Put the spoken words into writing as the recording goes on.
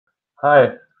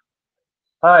Hi.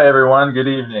 Hi, everyone. Good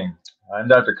evening. I'm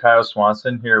Dr. Kyle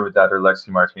Swanson here with Dr. Lexi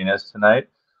Martinez tonight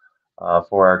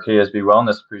for our KSB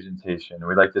Wellness presentation.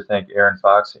 We'd like to thank Aaron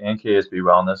Fox and KSB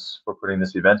Wellness for putting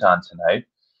this event on tonight.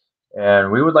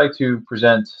 And we would like to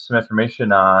present some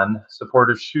information on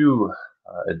supportive shoe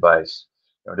advice.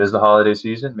 It is the holiday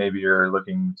season. Maybe you're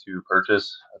looking to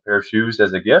purchase a pair of shoes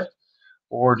as a gift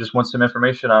or just want some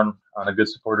information on a good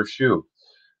supportive shoe.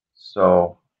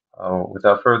 So,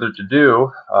 without further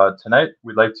ado, tonight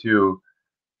we'd like to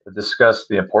discuss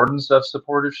the importance of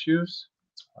supportive shoes,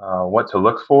 what to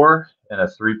look for in a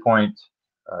 3-point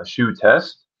shoe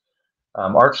test,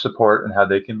 arch support and how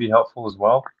they can be helpful as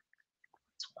well.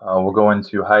 We'll go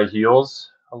into high heels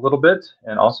a little bit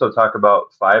and also talk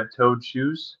about five-toed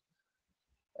shoes.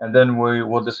 And then we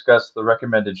will discuss the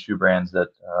recommended shoe brands that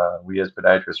we as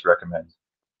podiatrists recommend.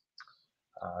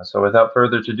 So without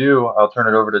further ado, I'll turn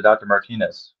it over to Dr.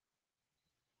 Martinez.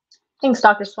 Thanks,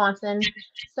 Dr. Swanson.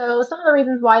 So some of the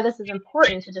reasons why this is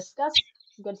important to discuss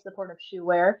good supportive shoe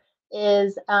wear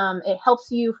is it helps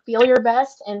you feel your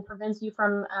best and prevents you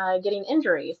from getting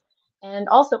injuries. And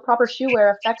also proper shoe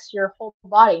wear affects your whole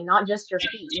body, not just your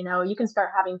feet. You know, you can start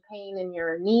having pain in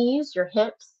your knees, your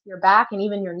hips, your back, and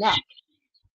even your neck.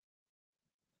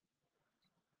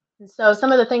 And so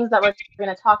some of the things that we're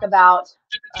going to talk about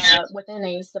within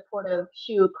a supportive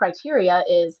shoe criteria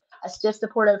is a stiff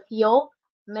supportive heel,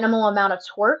 minimal amount of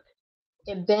torque,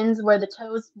 it bends where the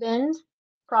toes bend,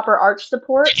 proper arch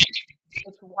support,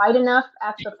 it's wide enough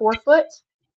at the forefoot,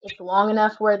 it's long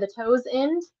enough where the toes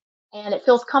end, and it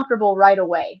feels comfortable right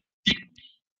away.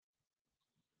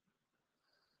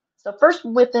 So first,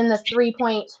 within this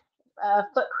 3-point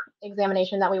foot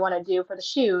examination that we want to do for the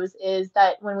shoes is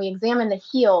that when we examine the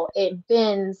heel, it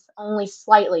bends only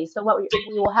slightly. So what we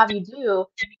will have you do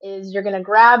is you're going to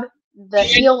grab the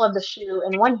heel of the shoe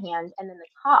in one hand and then the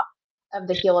top of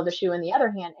the heel of the shoe in the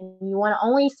other hand, and you want to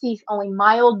only see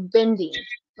mild bending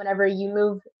whenever you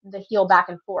move the heel back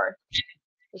and forth.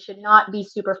 It should not be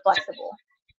super flexible.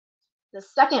 The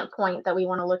second point that we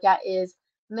want to look at is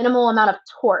minimal amount of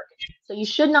torque. So you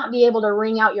should not be able to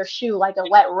wring out your shoe like a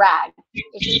wet rag.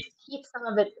 It should keep some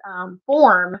of its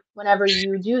form whenever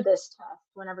you do this test,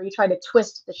 whenever you try to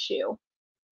twist the shoe.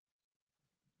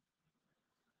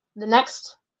 The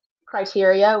next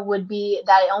criteria would be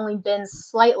that it only bends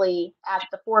slightly at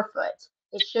the forefoot.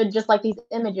 It should, just like these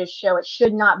images show, it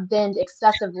should not bend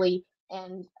excessively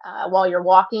and while you're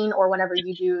walking or whenever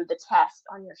you do the test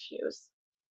on your shoes.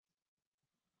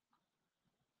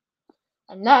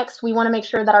 And next, we want to make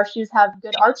sure that our shoes have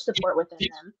good arch support within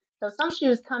them. So some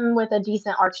shoes come with a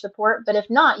decent arch support, but if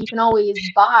not, you can always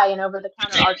buy an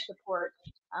over-the-counter arch support,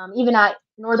 even at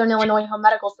Northern Illinois Home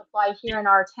Medical Supply here in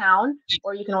our town,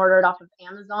 or you can order it off of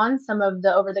Amazon. Some of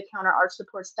the over-the-counter arch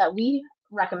supports that we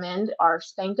recommend are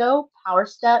Spanko, Power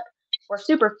Step, or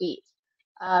Superfeet.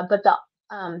 But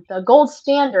the gold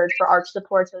standard for arch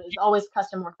supports is always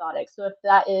custom orthotics. So if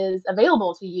that is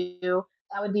available to you,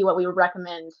 that would be what we would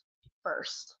recommend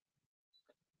first.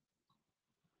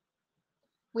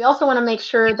 We also want to make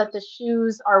sure that the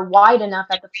shoes are wide enough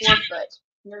at the forefoot.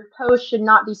 Your toes should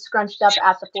not be scrunched up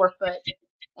at the forefoot,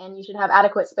 and you should have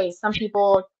adequate space. Some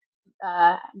people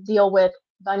deal with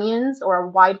bunions or a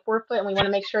wide forefoot, and we want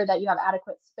to make sure that you have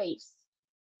adequate space.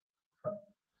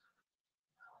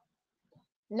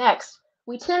 Next,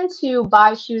 we tend to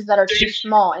buy shoes that are too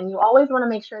small, and you always want to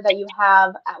make sure that you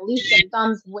have at least a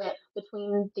thumb's width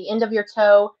between the end of your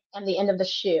toe and the end of the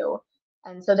shoe.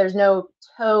 And so there's no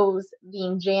toes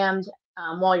being jammed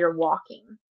while you're walking.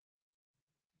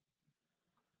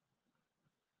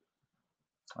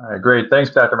 All right, great.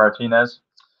 Thanks, Dr. Martinez.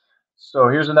 So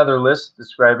here's another list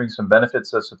describing some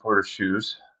benefits of supportive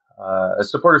shoes. A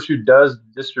supportive shoe does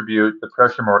distribute the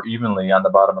pressure more evenly on the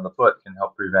bottom of the foot, can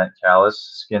help prevent callus,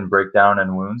 skin breakdown,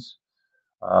 and wounds.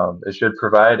 It should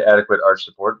provide adequate arch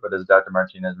support, but as Dr.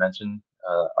 Martinez mentioned,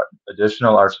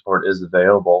 additional arch support is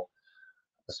available.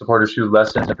 A supportive shoe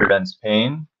lessens and prevents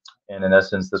pain, and in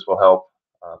essence, this will help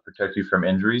protect you from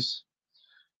injuries.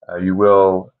 You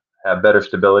will have better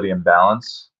stability and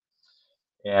balance,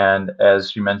 and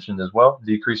as she mentioned as well,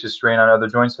 decreases strain on other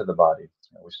joints of the body.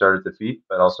 We start at the feet,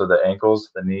 but also the ankles,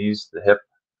 the knees, the hip,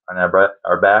 on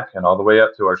our back, and all the way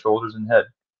up to our shoulders and head.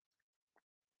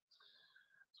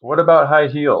 So what about high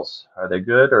heels? Are they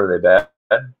good or are they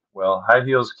bad? Well, high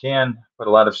heels can put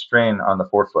a lot of strain on the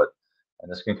forefoot,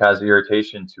 and this can cause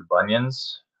irritation to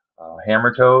bunions,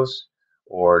 hammer toes,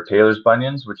 or tailor's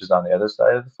bunions, which is on the other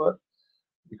side of the foot.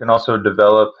 You can also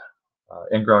develop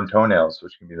ingrown toenails,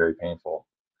 which can be very painful.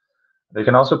 They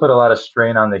can also put a lot of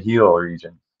strain on the heel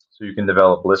region, so you can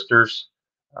develop blisters,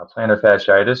 Plantar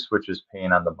fasciitis, which is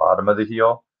pain on the bottom of the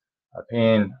heel,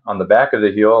 pain on the back of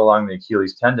the heel along the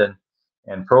Achilles tendon,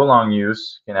 and prolonged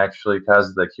use can actually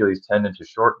cause the Achilles tendon to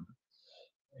shorten.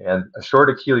 And a short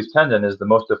Achilles tendon is the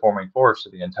most deforming force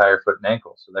of the entire foot and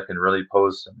ankle, so that can really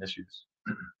pose some issues.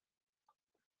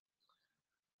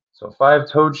 So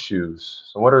five-toed shoes.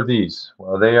 So what are these?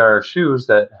 Well, they are shoes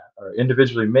that are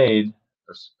individually made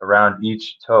around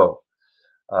each toe.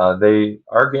 They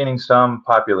are gaining some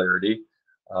popularity,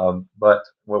 but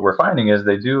what we're finding is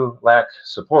they do lack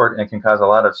support and can cause a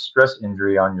lot of stress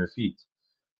injury on your feet.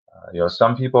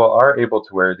 Some people are able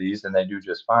to wear these and they do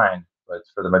just fine, but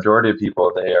for the majority of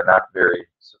people, they are not very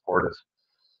supportive.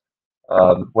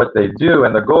 What they do,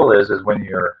 and the goal is when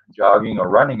you're jogging or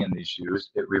running in these shoes,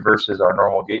 it reverses our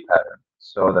normal gait pattern.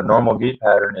 So the normal gait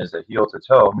pattern is a heel to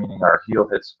toe, meaning our heel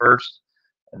hits first,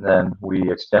 and then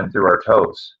we extend through our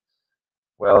toes.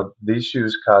 Well, these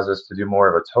shoes cause us to do more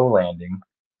of a toe landing,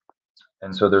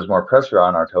 and so there's more pressure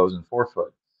on our toes and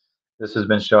forefoot. This has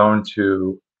been shown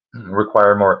to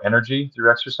require more energy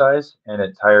through exercise, and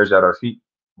it tires out our feet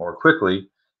more quickly,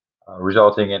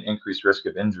 resulting in increased risk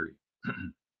of injury.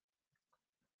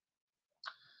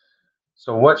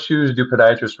 So what shoes do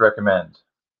podiatrists recommend?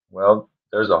 Well,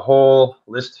 there's a whole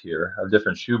list here of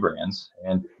different shoe brands,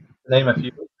 and to name a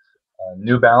few,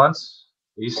 New Balance,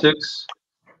 Asics,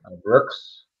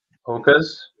 Brooks,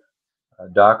 Hoka's,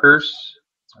 Dockers,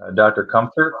 Dr.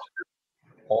 Comfort,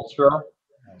 Ultra,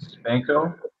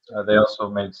 Spanko. They also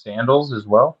make sandals as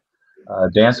well,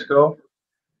 Dansko,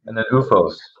 and then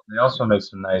UFOs. They also make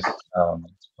some nice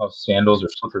sandals or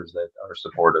slippers that are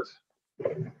supportive.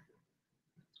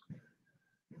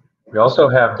 We also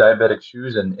have diabetic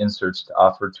shoes and inserts to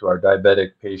offer to our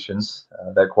diabetic patients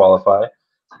that qualify.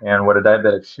 And what a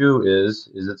diabetic shoe is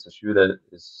it's a shoe that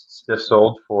is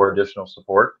stiff-soled for additional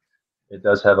support. It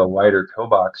does have a wider toe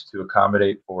box to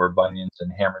accommodate for bunions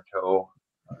and hammer toe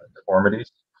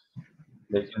deformities.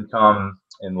 They can come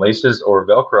in laces or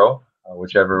Velcro,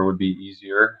 whichever would be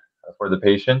easier for the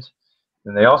patient.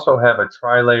 And they also have a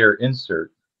tri-layer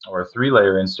insert or a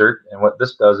three-layer insert. And what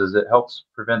this does is it helps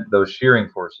prevent those shearing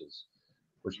forces,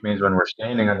 which means when we're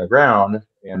standing on the ground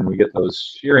and we get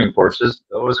those shearing forces,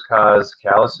 those cause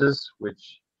calluses,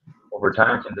 which over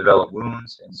time can develop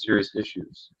wounds and serious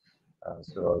issues.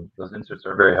 So those inserts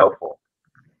are very helpful.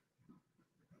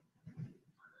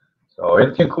 So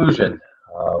in conclusion,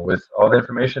 with all the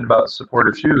information about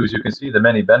supportive shoes, you can see the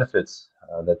many benefits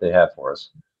that they have for us.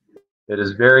 It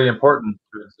is very important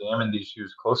to examine these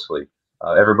shoes closely.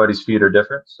 Everybody's feet are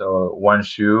different, so one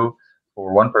shoe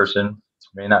for one person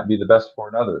may not be the best for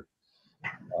another.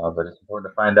 But it's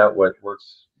important to find out what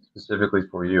works specifically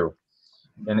for you.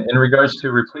 And in regards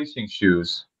to replacing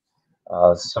shoes,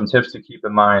 some tips to keep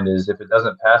in mind is if it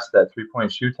doesn't pass that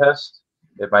 3-point shoe test,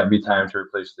 it might be time to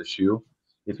replace the shoe.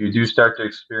 If you do start to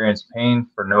experience pain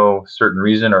for no certain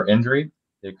reason or injury,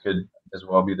 it could as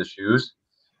well be the shoes.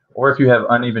 Or if you have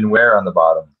uneven wear on the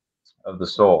bottom of the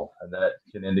sole, and that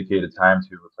can indicate a time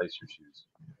to replace your shoes.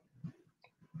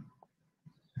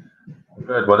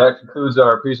 Good. Well, that concludes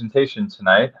our presentation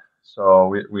tonight. So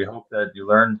we hope that you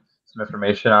learned some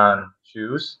information on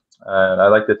shoes. I'd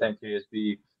like to thank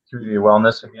KSB Community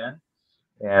Wellness again,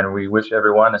 and we wish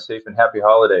everyone a safe and happy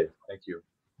holiday. Thank you.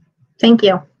 Thank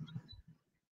you.